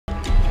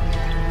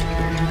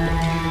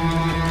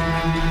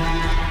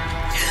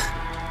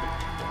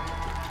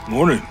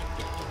Morning.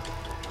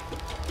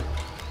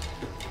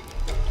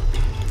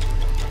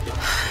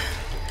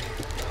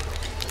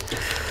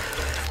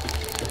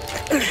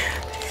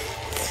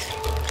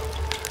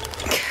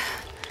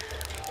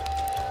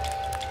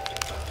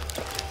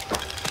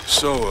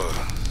 So,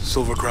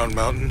 Silver Crown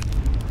Mountain?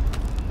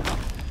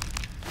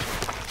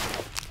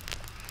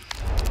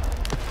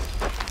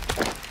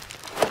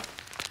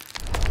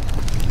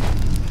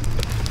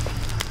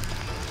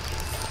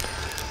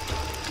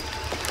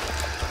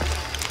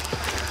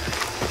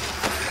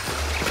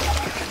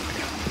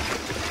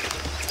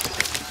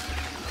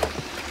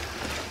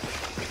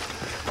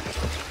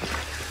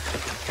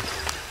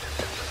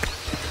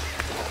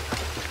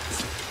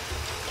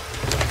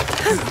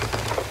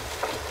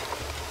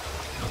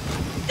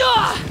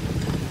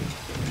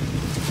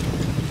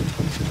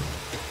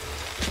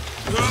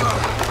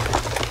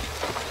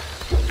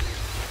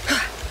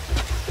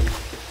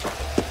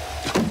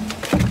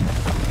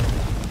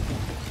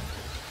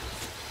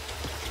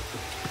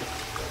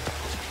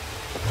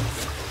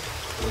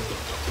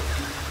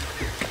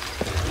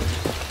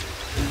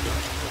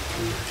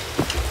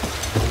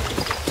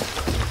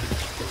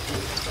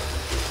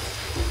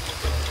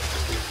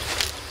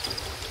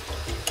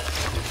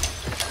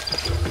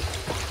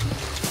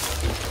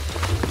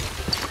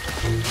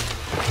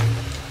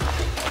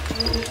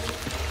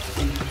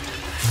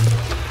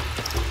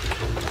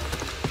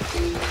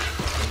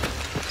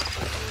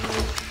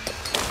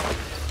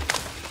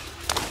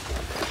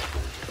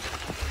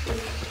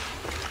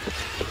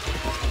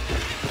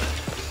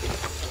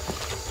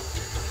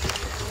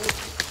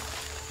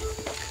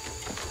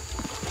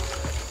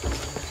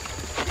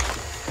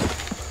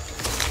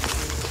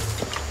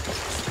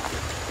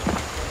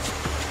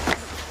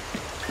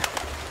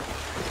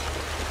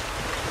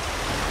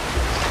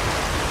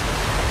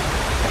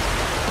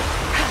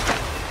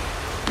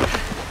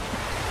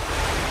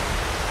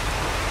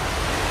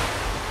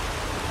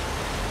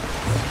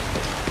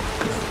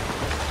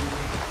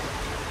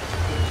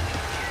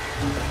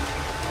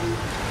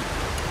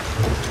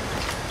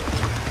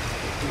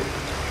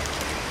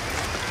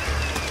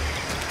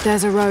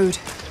 There's a road.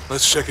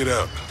 Let's check it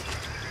out.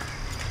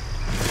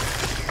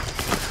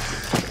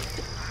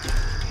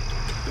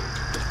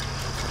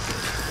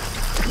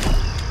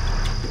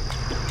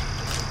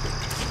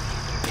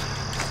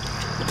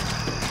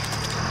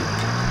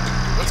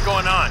 What's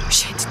going on?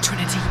 Shit,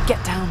 Trinity,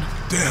 get down.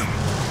 Damn.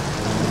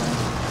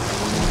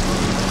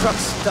 Truck's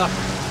stuck.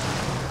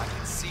 I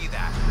can see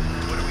that.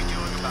 What are we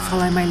doing about it?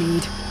 Follow my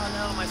lead. How the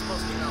hell am I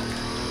supposed to know?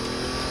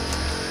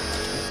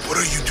 What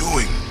are you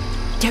doing?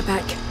 Get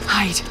back.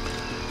 Hide.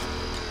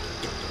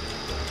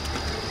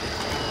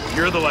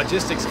 You're the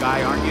logistics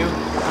guy, aren't you?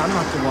 I'm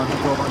not the one who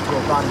drove onto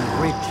a bottom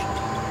bridge.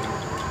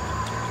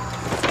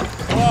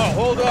 Oh,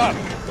 hold up!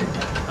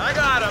 I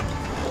got him!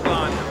 Hold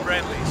on, they're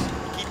friendlies.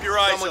 Keep your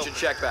eyes open. Someone should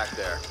check back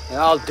there.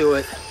 Yeah, I'll do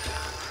it.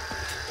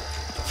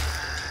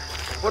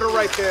 Put her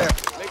right there.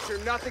 Make sure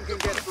nothing can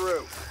get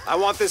through. I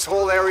want this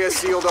whole area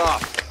sealed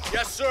off.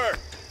 Yes, sir!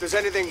 If there's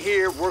anything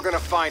here, we're gonna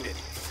find it.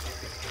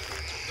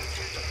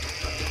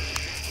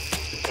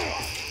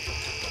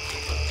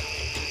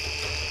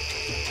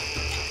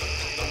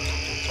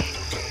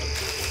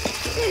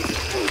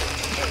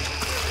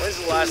 When's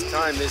the last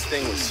time this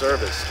thing was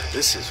serviced?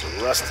 This is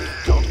rusty.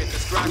 Don't get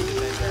distracted,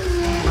 man.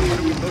 What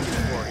are we looking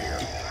for here?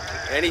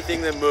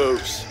 Anything that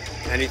moves.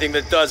 Anything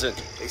that doesn't.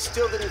 They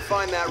still didn't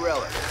find that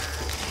relic.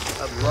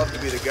 I'd love to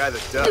be the guy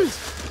that does.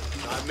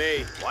 Not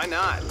me. Why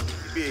not?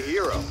 You'd be a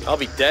hero. I'll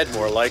be dead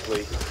more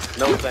likely.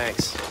 No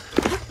thanks.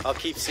 I'll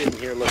keep sitting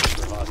here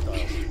looking for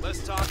hostiles. Less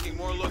talking,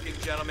 more looking,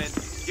 gentlemen.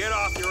 Get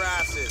off your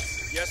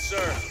asses. Yes,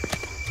 sir.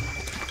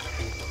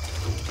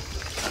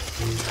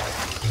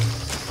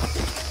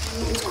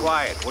 It's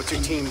quiet. What's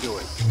your team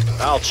doing?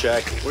 I'll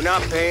check. We're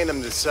not paying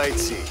them to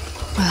sightsee.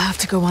 We'll have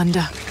to go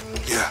under.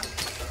 Yeah.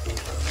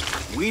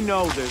 We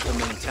know there's the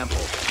main temple.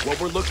 What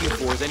we're looking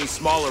for is any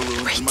smaller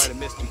rooms we might have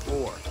missed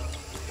before.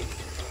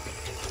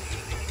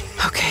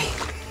 Okay.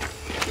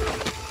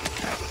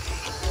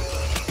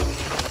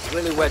 It's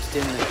really wedged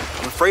in there.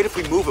 I'm afraid if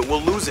we move it,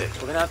 we'll lose it.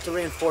 We're gonna have to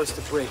reinforce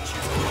the bridge.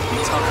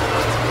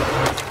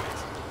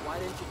 Why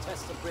didn't you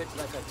test the bridge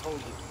like I told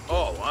you?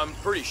 Oh, I'm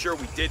pretty sure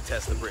we did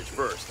test the bridge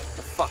first.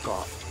 Fuck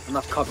off. I'm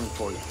not covering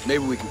for you.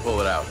 Maybe we can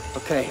pull it out.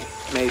 Okay,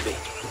 maybe.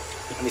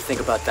 Let me think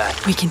about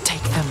that. We can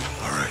take them.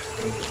 All right.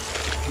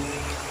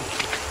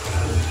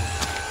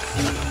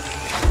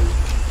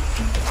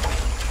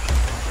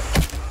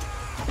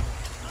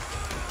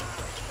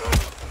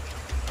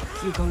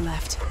 You go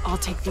left. I'll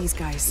take these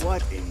guys.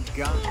 What in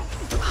God?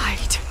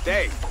 Hide.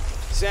 Dave,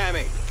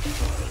 Sammy.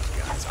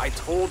 Guys, I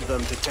told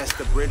them to test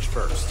the bridge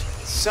first.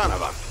 Son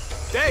of a...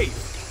 Dave!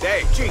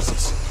 Dave,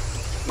 Jesus!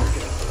 He's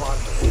gonna plot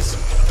for this.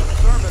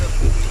 Affirmative.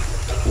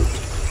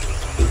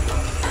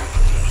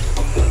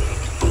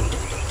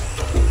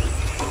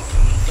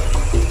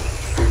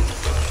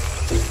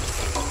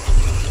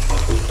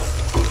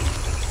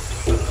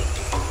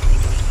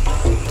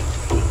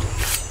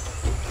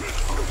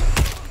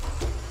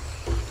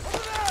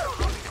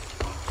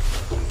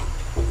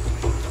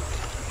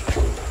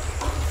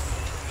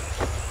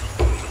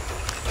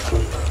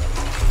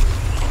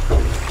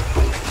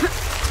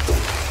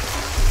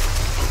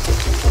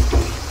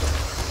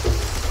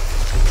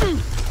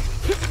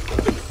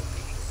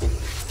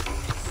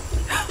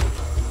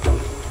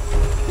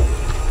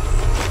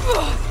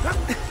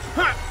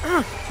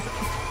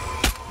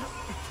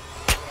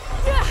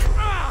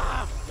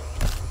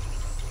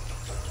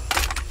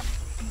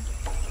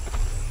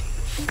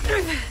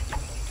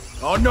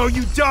 Oh, no,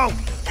 you don't!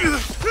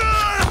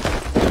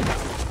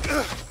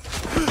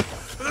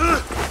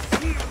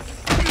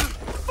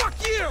 Fuck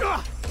you!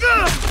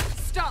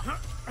 Stop!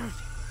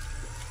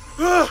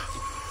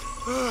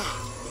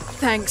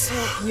 Thanks.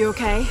 You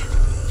okay?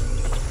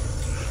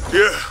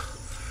 Yeah.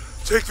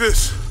 Take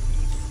this.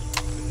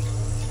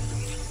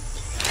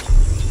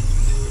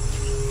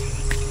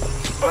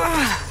 I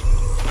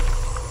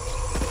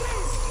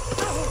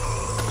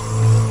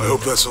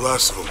hope that's the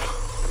last of them.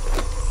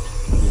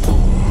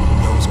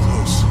 That was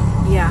close.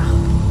 Yeah.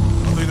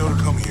 How do they know to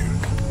come here?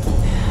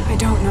 I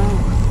don't know.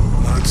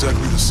 Not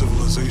exactly the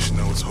civilization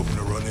I was hoping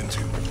to run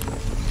into.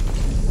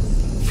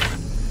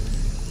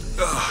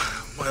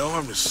 My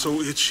arm is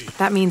so itchy.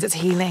 That means it's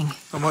healing.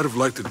 I might have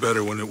liked it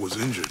better when it was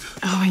injured.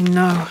 Oh, I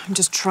know. I'm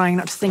just trying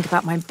not to think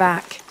about my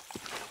back.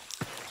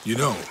 You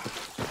know,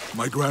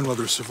 my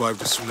grandmother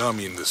survived a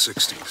tsunami in the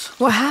 60s.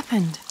 What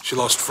happened? She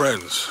lost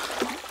friends.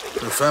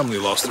 Her family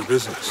lost their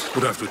business.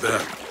 But after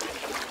that,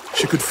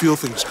 she could feel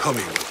things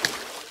coming.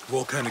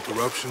 Volcanic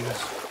eruptions,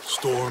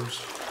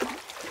 storms,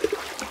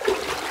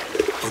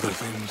 other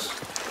things.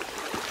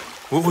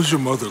 What was your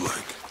mother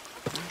like?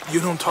 You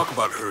don't talk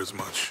about her as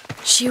much.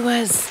 She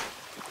was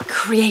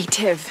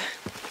creative,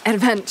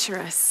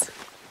 adventurous.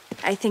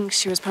 I think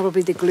she was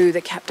probably the glue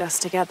that kept us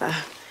together.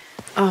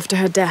 After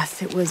her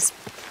death, it was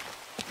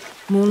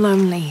more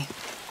lonely.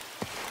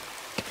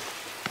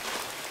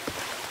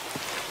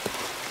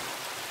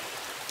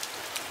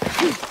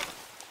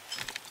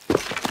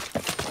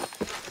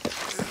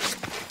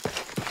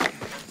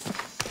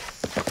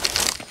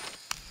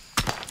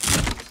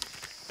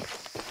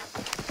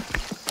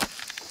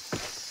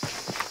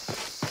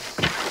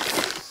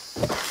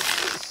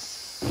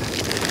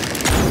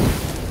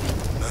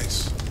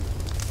 Nice.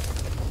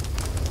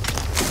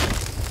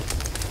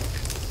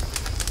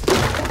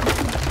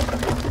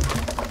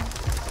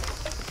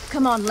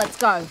 Come on, let's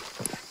go.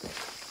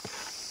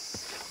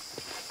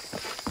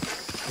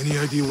 Any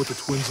idea what the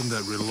twins in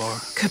that riddle are?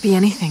 Could be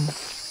anything.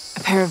 A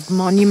pair of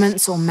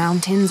monuments or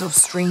mountains or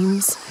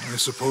streams. I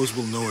suppose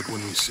we'll know it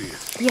when we see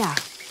it. Yeah.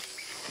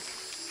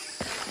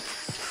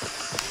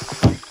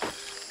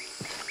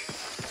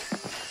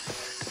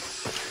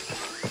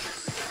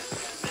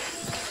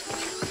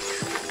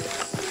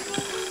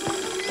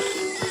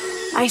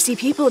 I see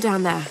people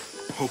down there.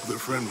 Hope they're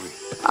friendly.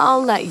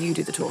 I'll let you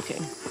do the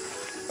talking.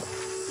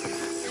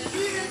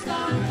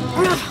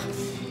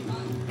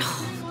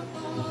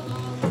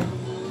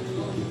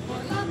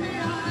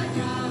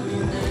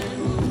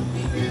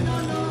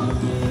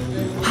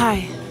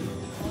 Hi.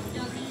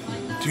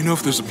 Do you know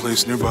if there's a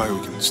place nearby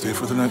we can stay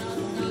for the night?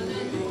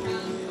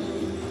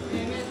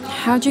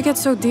 How'd you get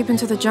so deep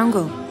into the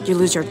jungle? You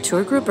lose your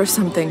tour group or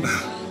something?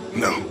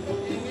 No.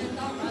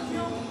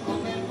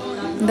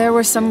 There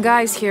were some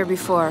guys here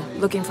before,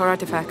 looking for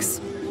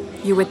artifacts.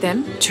 You with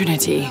them?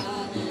 Trinity.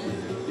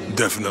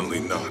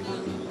 Definitely not.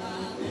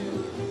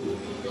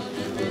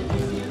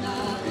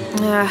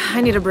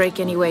 I need a break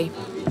anyway.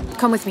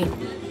 Come with me.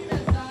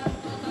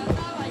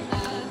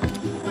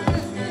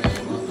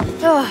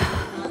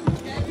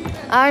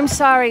 I'm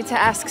sorry to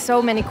ask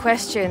so many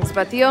questions,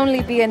 but the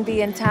only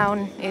B&B in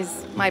town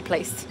is my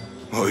place.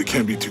 Well, you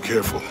can't be too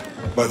careful.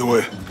 By the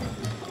way,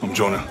 I'm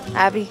Jonah.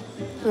 Abby,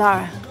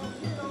 Lara.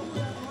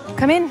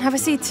 Come in, have a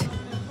seat.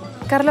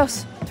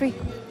 Carlos, 3.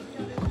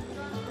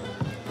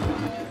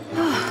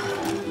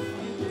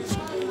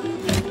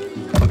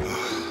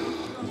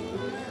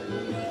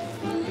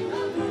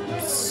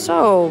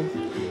 So,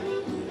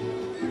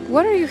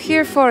 what are you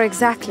here for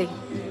exactly?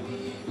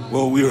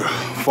 Well, we were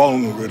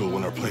following a riddle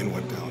when our plane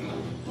went down.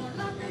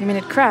 You mean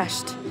it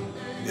crashed?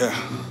 Yeah.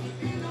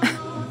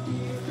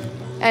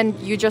 And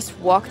you just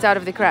walked out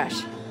of the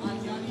crash?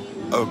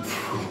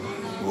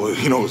 Well,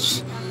 you know, it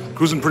was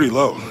cruising pretty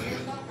low.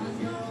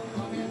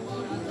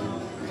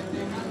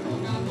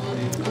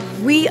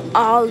 We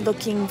are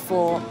looking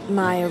for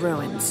Maya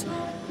ruins.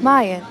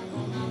 Maya?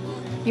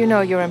 You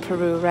know you're in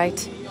Peru,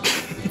 right?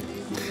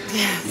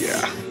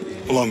 Yeah.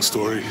 Long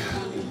story.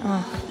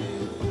 Oh.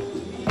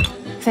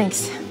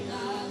 Thanks.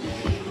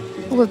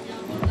 Well,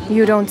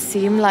 you don't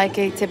seem like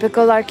a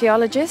typical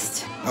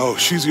archaeologist. Oh,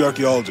 she's the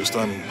archaeologist.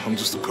 I'm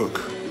just a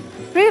cook.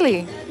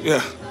 Really?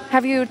 Yeah.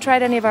 Have you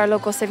tried any of our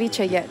local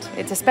ceviche yet?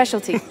 It's a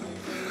specialty.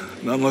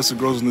 Not unless it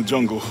grows in the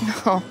jungle.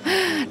 Oh,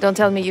 don't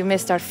tell me you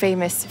missed our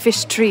famous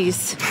fish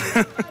trees.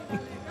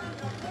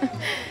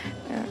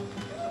 Yeah.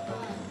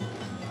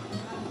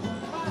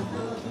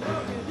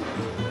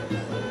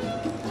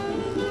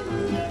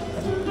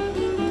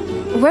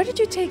 Where did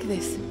you take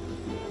this?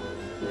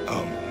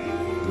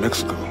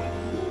 Mexico.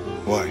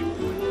 Why?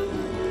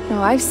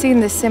 No, I've seen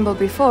this symbol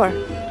before.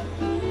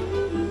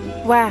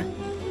 Where?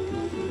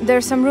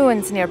 There's some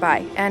ruins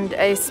nearby, and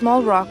a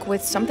small rock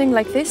with something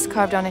like this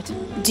carved on it.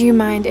 Do you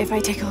mind if I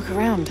take a look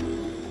around?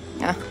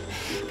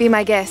 Be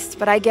my guest,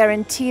 but I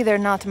guarantee they're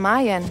not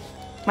Mayan.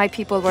 My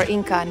people were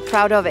Inca and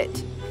proud of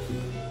it.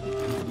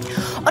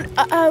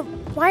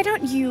 Why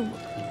don't you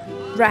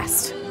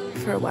rest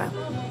for a while?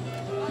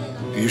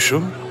 You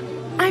sure?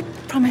 I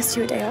promised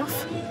you a day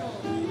off.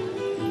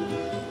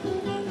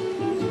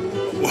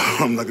 Well,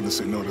 I'm not gonna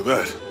say no to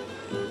that.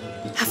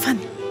 Have fun.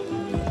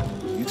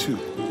 You too.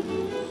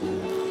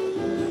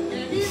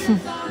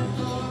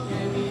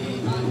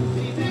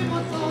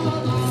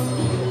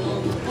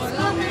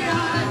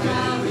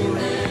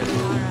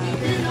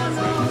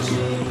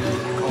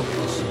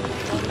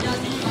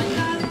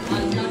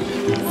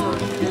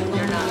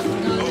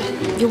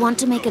 You want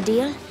to make a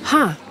deal?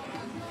 Huh.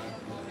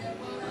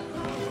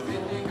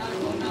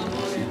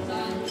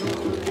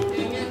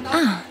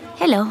 Ah,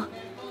 hello.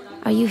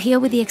 Are you here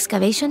with the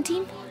excavation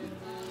team?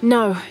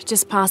 No,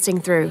 just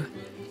passing through.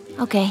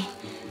 Okay.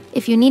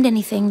 If you need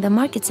anything, the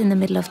market's in the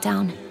middle of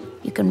town.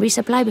 You can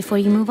resupply before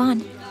you move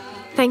on.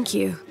 Thank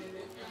you.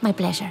 My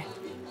pleasure.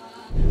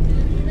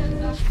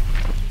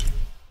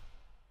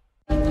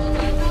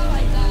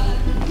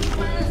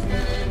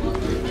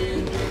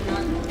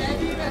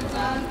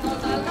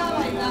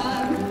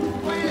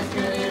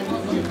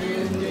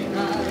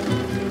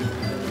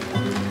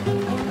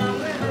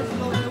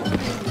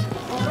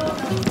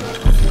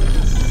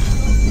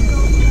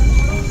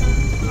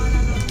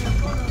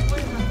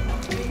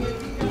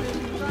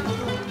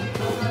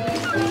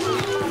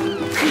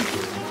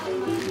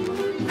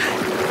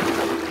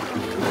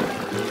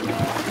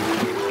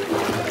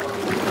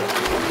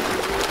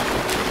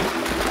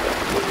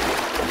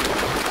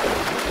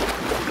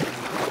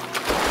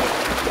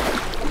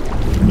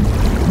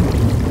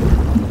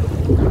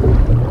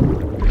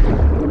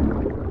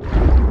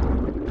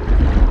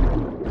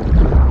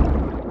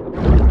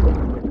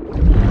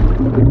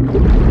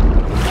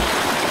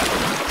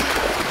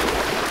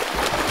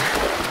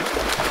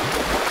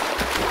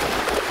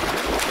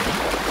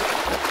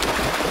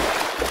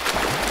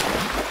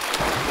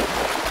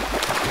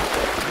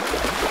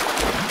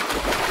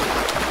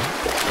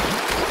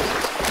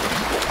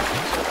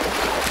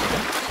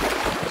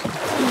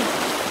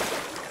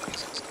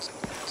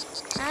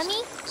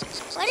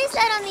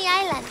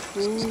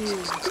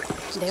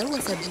 There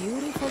was a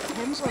beautiful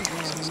temple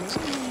there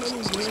many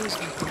years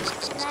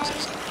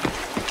ago.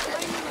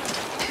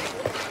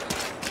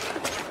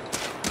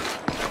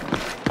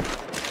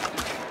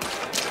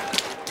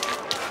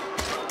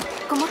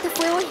 ¿Cómo te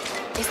fue hoy?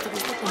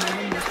 Estuviste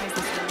tomando muestras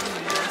de suelo.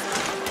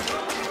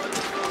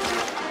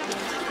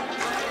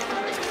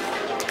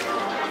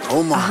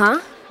 Oh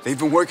my. They've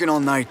been working all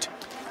night.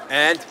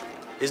 And?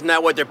 Isn't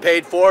that what they're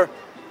paid for?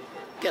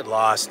 Get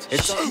lost.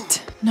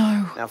 Shit!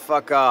 No. Now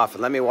fuck off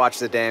and let me watch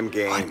the damn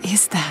game. What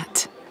is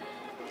that?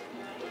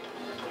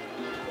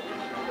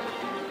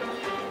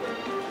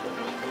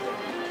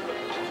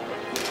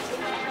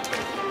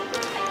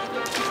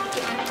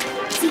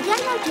 Si ya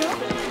no yo,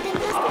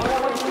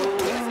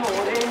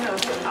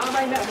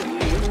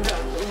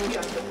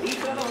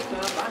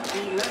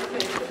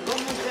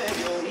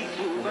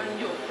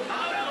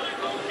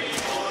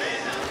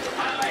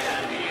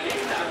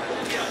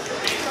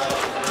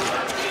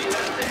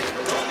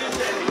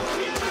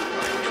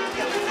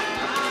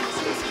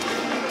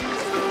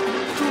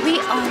 To be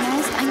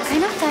honest, I'm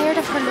kind of tired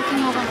of her looking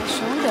over my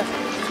shoulder.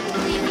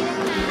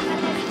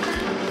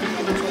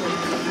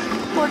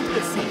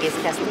 Porque sigues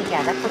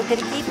castigada por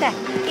terquita.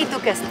 Y tu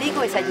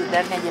castigo es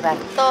ayudarme a llevar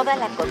toda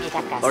la comida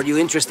a casa. Are you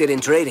interested in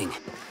trading?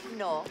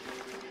 No.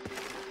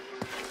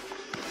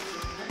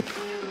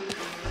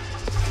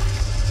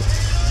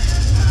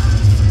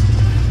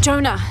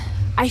 Jonah,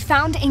 I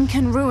found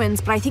Incan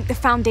ruins, but I think the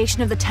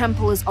foundation of the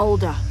temple is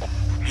older.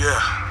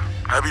 Yeah,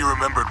 Abby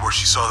remembered where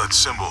she saw that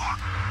symbol.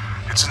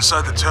 It's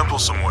inside the temple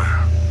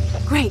somewhere.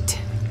 Great.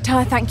 Tell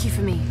her thank you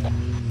for me.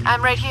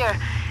 I'm right here.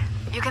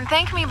 You can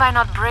thank me by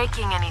not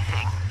breaking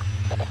anything.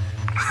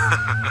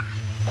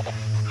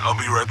 I'll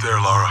be right there,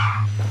 Lara.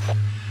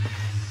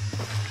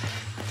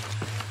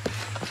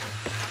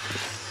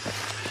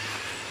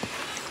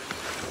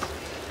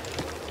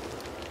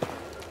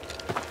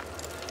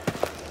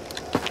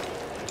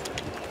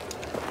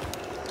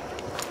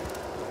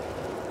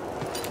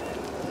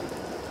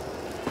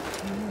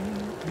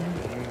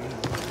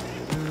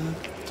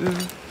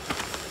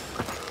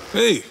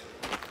 Hey,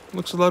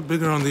 looks a lot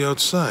bigger on the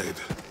outside.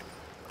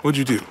 What'd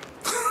you do?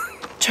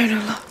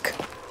 Jonah, look.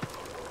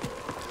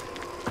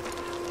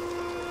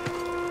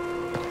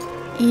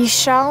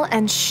 Ishal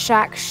and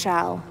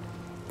Shakshal.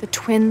 The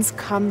twins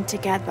come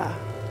together.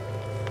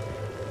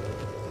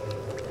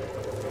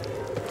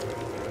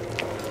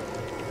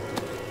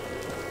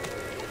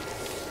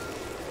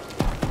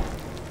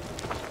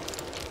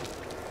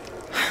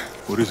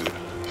 What is it?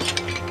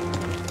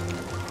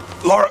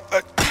 Lara,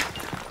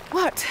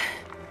 What?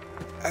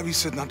 Abby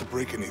said not to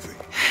break anything.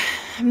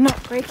 I'm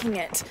not breaking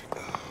it.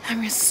 I'm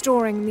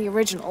restoring the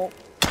original.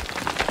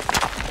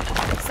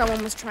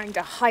 Someone was trying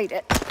to hide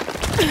it.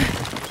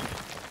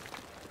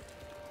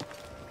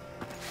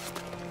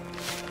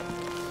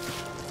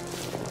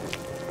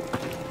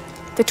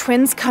 The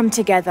twins come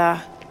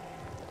together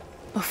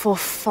before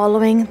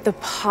following the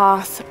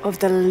path of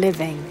the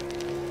living.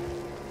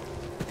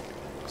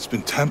 It's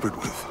been tampered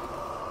with.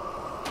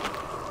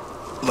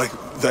 Like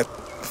that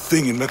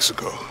thing in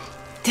Mexico.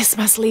 This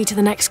must lead to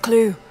the next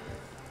clue.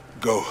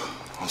 Go.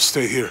 I'll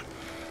stay here.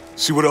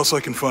 See what else I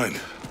can find.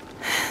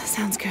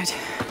 Sounds good.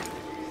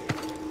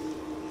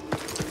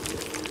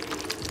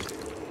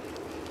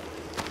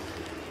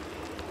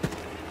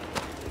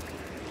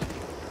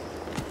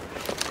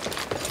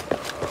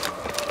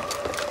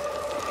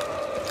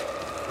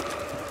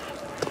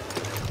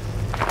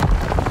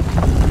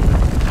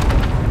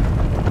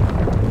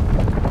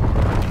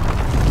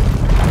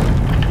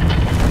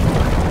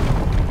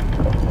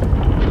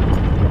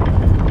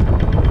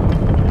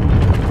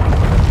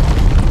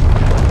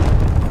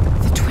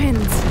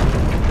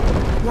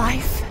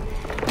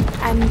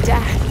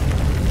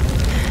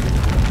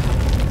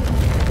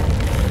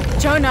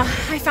 Jonah,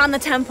 I found the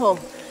temple.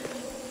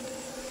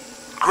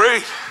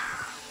 Great.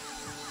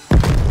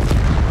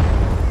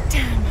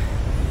 Damn.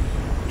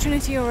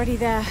 Trinity already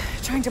there,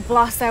 trying to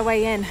blast their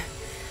way in.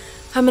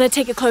 I'm gonna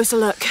take a closer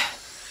look.